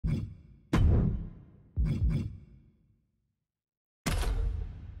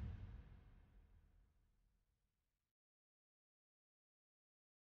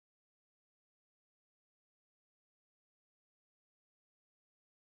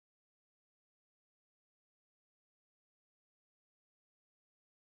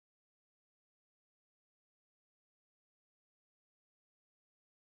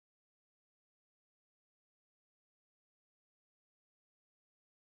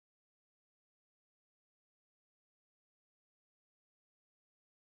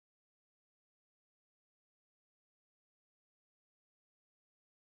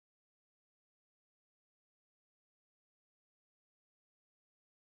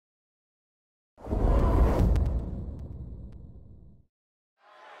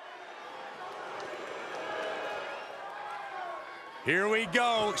Here we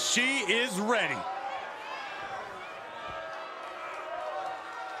go. She is ready.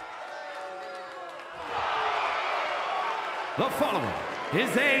 The following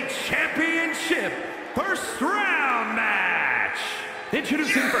is a championship first round match.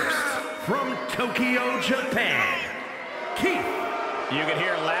 Introducing first, from Tokyo, Japan, Keith. You can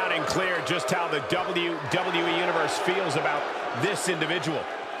hear loud and clear just how the WWE Universe feels about this individual.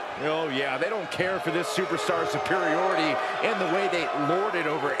 Oh, yeah, they don't care for this superstar's superiority and the way they lord it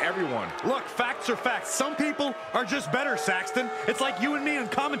over everyone. Look, facts are facts. Some people are just better, Saxton. It's like you and me in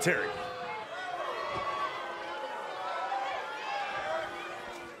commentary.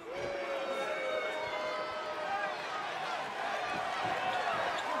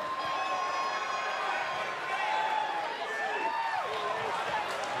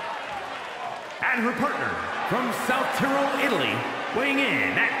 And her partner from South Tyrol, Italy, weighing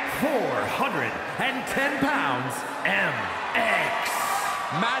in at 410 pounds,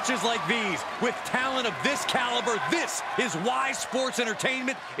 MX. Matches like these, with talent of this caliber, this is why sports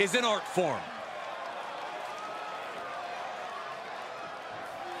entertainment is an art form.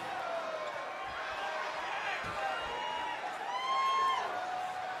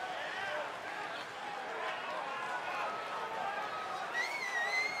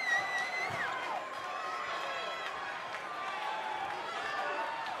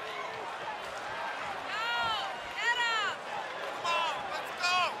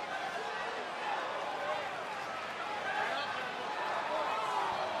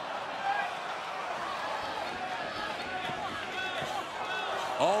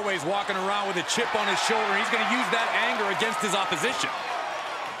 Always walking around with a chip on his shoulder. He's going to use that anger against his opposition.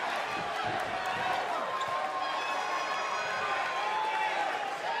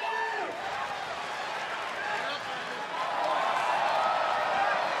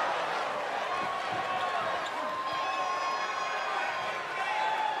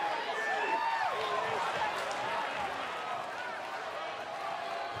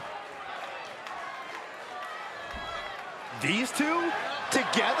 These two?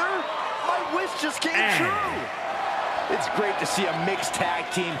 Together? My wish just came true. It's great to see a mixed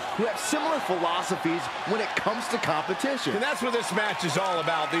tag team who have similar philosophies when it comes to competition. And that's what this match is all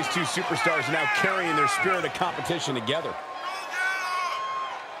about. These two superstars now carrying their spirit of competition together.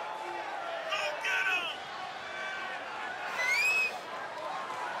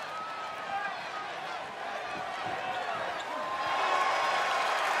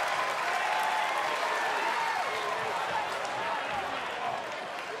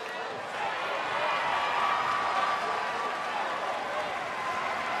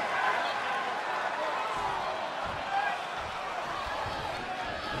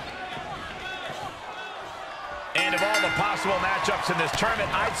 And of all the possible matchups in this tournament,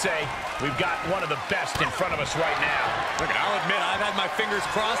 I'd say we've got one of the best in front of us right now. Look, I'll admit, I've had my fingers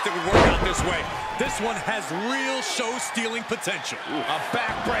crossed it would work out this way. This one has real show-stealing potential. A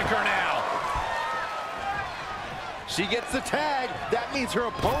backbreaker now. She gets the tag. That means her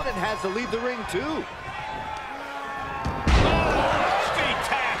opponent has to leave the ring, too. Oh, feet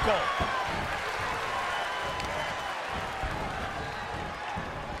tackle.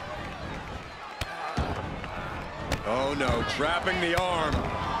 Oh no, trapping the arm.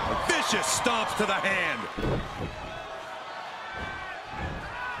 Vicious stomps to the hand.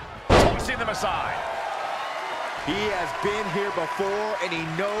 Tossing them aside. He has been here before, and he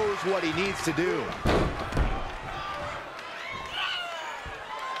knows what he needs to do.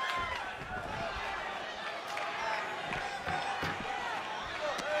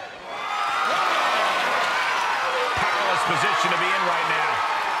 Powerless position to be in right now.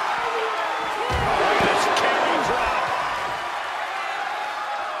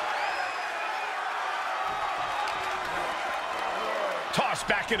 Tossed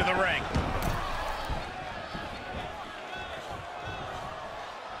back into the ring.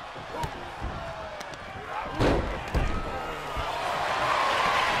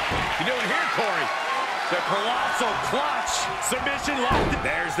 You doing here, Corey? The colossal clutch. Submission locked.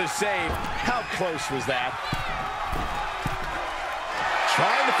 There's the save. How close was that?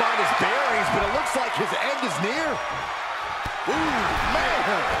 Trying to find his bearings, but it looks like his end is near. Ooh, man.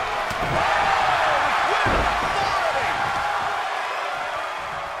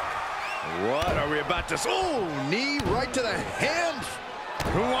 What are we about to... Ooh, knee right to the hand.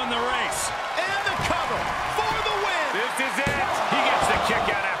 Who won the race? And the cover for the win. This is it. He gets the kick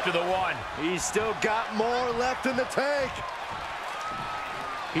out after the one. He's still got more left in the tank.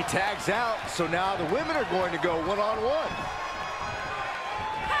 He tags out, so now the women are going to go one-on-one.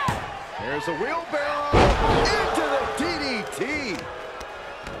 There's a wheelbarrow into the DDT.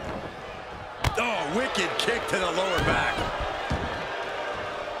 Oh, wicked kick to the lower back.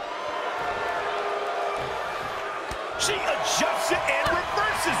 adjusts it and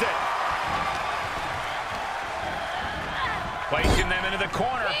reverses it. Placing them into the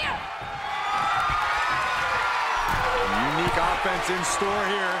corner. Unique offense in store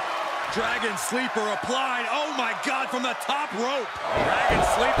here. Dragon Sleeper applied. Oh, my God, from the top rope. Dragon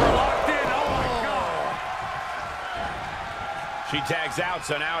Sleeper locked in. Oh, my God. She tags out,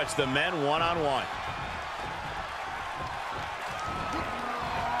 so now it's the men one-on-one.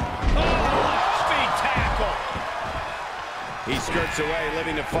 He skirts away,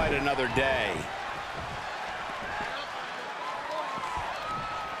 living to fight another day.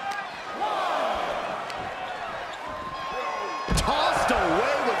 Tossed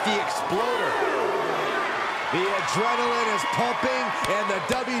away with the exploder. The adrenaline is pumping, and the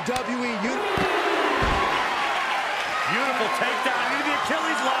WWE Beautiful takedown into the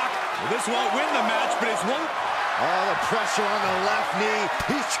Achilles lock. Well, this won't win the match, but it's one. all the pressure on the left knee.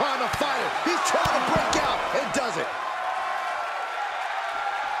 He's trying to fight it. He's trying to break out, and does it.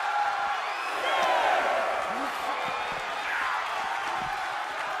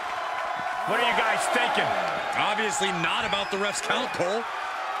 What are you guys thinking? Obviously not about the ref's count, Cole.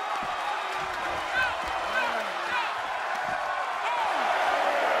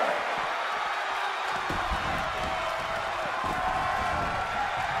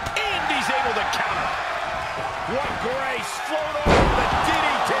 And he's able to counter. What grace, float over the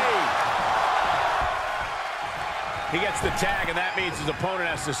DDT. He gets the tag, and that means his opponent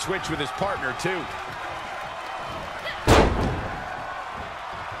has to switch with his partner, too.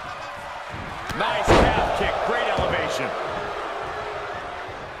 Nice calf kick, great elevation.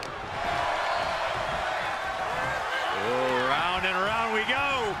 Oh, round and round we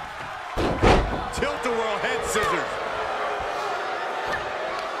go. Tilt-a-whirl head scissors.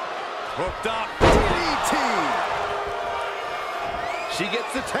 Hooked up. DDT. She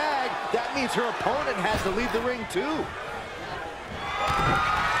gets the tag. That means her opponent has to leave the ring, too.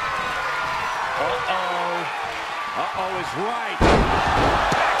 Uh-oh. Uh-oh is right.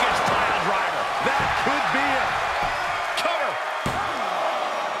 Package pile driver. That could be it. Cover.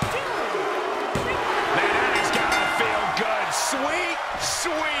 Man, that has got to feel good. Sweet,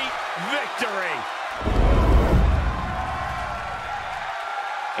 sweet victory.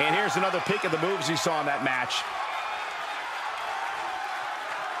 And here's another peek of the moves you saw in that match.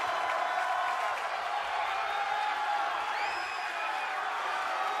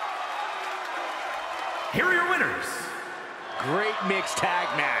 Here are your winners. Great mixed tag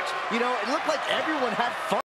match. You know, it looked like everyone had fun.